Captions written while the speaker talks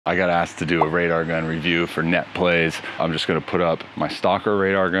I got asked to do a radar gun review for NetPlayz. I'm just gonna put up my Stalker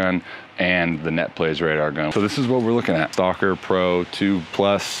radar gun and the NetPlayz radar gun. So this is what we're looking at. Stalker Pro 2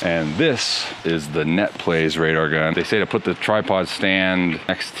 Plus, and this is the NetPlayz radar gun. They say to put the tripod stand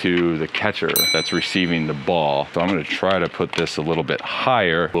next to the catcher that's receiving the ball. So I'm gonna try to put this a little bit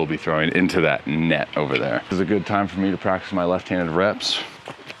higher. We'll be throwing into that net over there. This is a good time for me to practice my left-handed reps.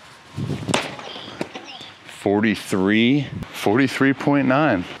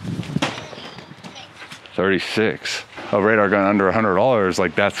 43.9. 36. A radar gun under $100,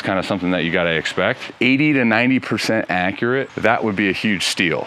 like that's kind of something that you gotta expect. 80 to 90% accurate, that would be a huge steal.